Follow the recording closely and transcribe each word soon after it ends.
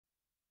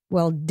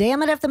Well,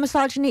 damn it if the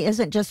misogyny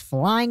isn't just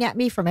flying at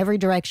me from every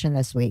direction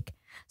this week.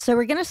 So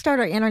we're going to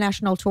start our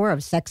international tour of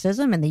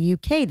sexism in the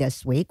UK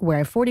this week, where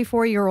a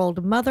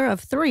 44-year-old mother of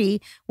 3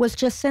 was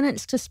just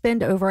sentenced to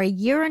spend over a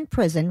year in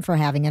prison for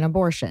having an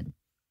abortion.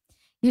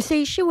 You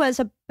see, she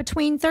was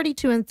between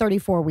 32 and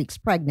 34 weeks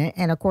pregnant,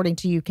 and according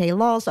to UK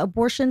laws,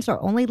 abortions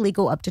are only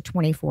legal up to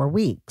 24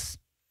 weeks.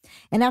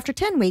 And after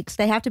 10 weeks,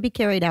 they have to be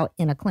carried out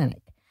in a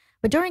clinic.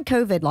 But during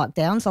COVID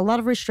lockdowns, a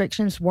lot of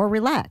restrictions were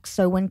relaxed.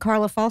 So when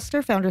Carla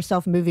Foster found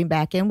herself moving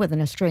back in with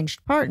an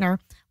estranged partner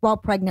while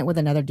pregnant with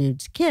another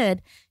dude's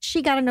kid,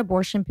 she got an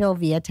abortion pill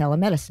via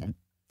telemedicine.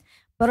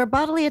 But her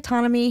bodily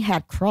autonomy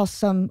had crossed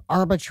some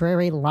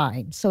arbitrary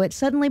line, so it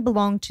suddenly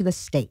belonged to the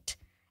state.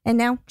 And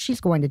now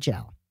she's going to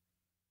jail.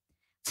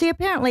 See,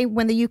 apparently,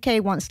 when the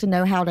UK wants to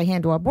know how to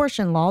handle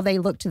abortion law, they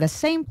look to the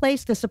same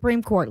place the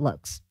Supreme Court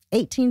looks,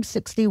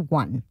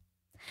 1861.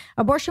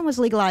 Abortion was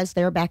legalized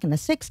there back in the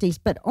 60s,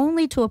 but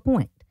only to a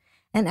point.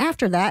 And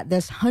after that,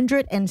 this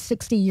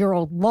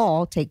 160-year-old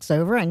law takes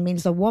over and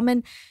means a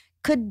woman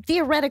could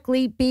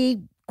theoretically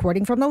be,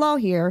 quoting from the law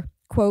here,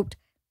 quote,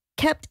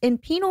 kept in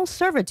penal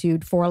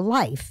servitude for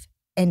life,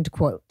 end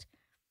quote.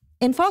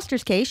 In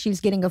Foster's case, she's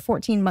getting a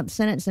 14-month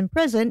sentence in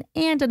prison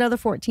and another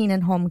 14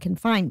 in home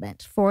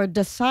confinement for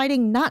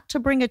deciding not to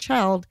bring a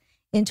child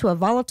into a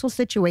volatile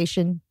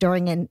situation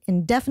during an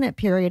indefinite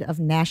period of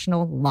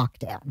national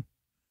lockdown.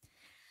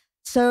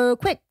 So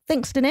quick,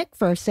 thanks to Nick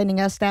for sending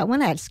us that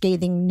one at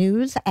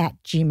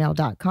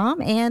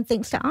ScathingNews@gmail.com. And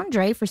thanks to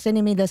Andre for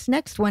sending me this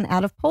next one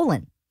out of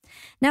Poland.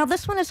 Now,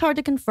 this one is hard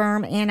to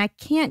confirm, and I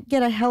can't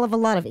get a hell of a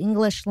lot of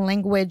English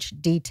language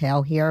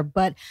detail here,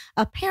 but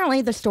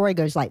apparently the story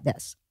goes like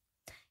this.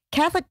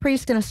 Catholic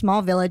priest in a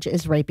small village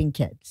is raping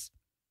kids.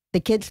 The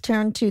kids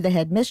turn to the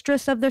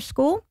headmistress of their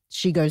school.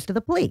 She goes to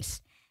the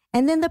police.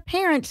 And then the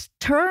parents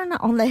turn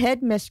on the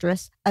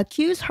headmistress,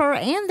 accuse her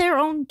and their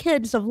own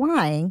kids of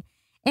lying,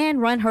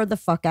 and run her the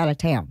fuck out of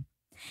town.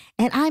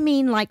 And I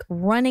mean like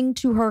running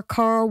to her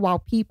car while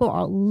people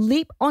are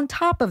leap on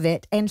top of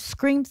it and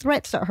scream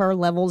threats at her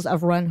levels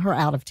of run her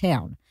out of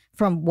town,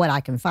 from what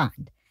I can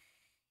find.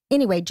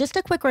 Anyway, just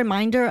a quick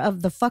reminder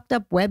of the fucked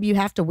up web you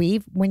have to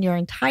weave when your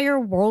entire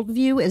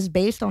worldview is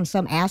based on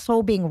some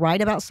asshole being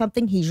right about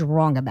something he's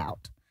wrong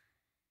about.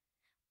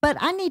 But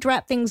I need to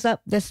wrap things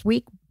up this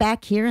week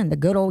back here in the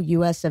good old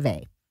US of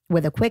A.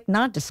 With a quick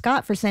nod to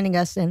Scott for sending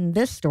us in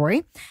this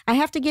story, I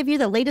have to give you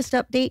the latest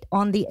update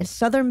on the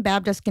Southern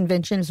Baptist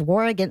Convention's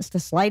war against the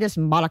slightest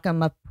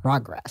modicum of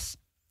progress.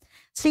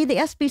 See, the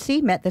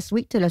SBC met this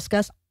week to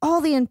discuss all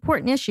the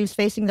important issues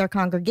facing their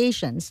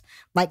congregations,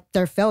 like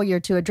their failure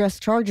to address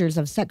charges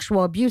of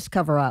sexual abuse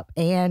cover-up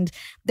and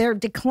their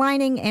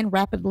declining and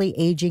rapidly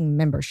aging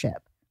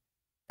membership.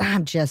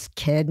 I'm just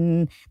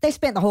kidding. They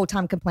spent the whole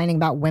time complaining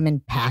about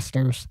women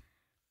pastors.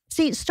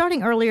 See,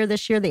 starting earlier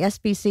this year, the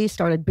SBC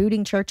started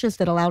booting churches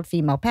that allowed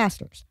female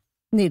pastors.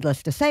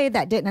 Needless to say,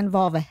 that didn't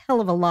involve a hell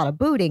of a lot of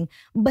booting,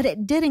 but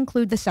it did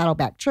include the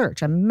Saddleback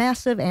Church, a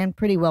massive and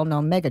pretty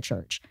well-known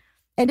megachurch.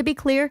 And to be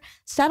clear,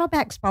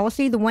 Saddleback's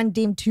policy, the one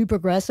deemed too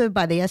progressive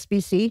by the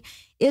SBC,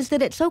 is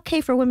that it's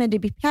okay for women to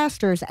be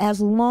pastors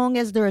as long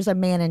as there is a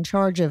man in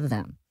charge of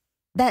them.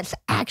 That's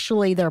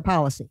actually their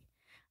policy.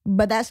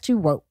 But that's too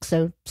woke,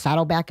 so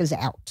Saddleback is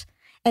out.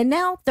 And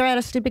now they're at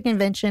a stupid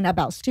convention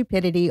about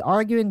stupidity,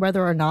 arguing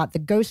whether or not the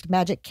ghost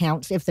magic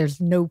counts if there's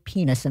no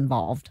penis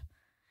involved.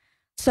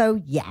 So,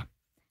 yeah.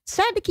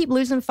 Sad to keep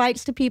losing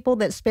fights to people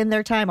that spend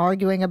their time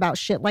arguing about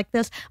shit like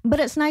this, but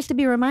it's nice to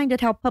be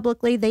reminded how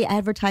publicly they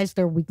advertise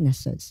their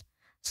weaknesses.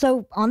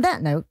 So, on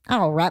that note,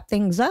 I'll wrap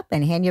things up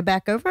and hand you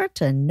back over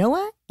to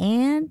Noah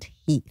and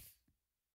Heath.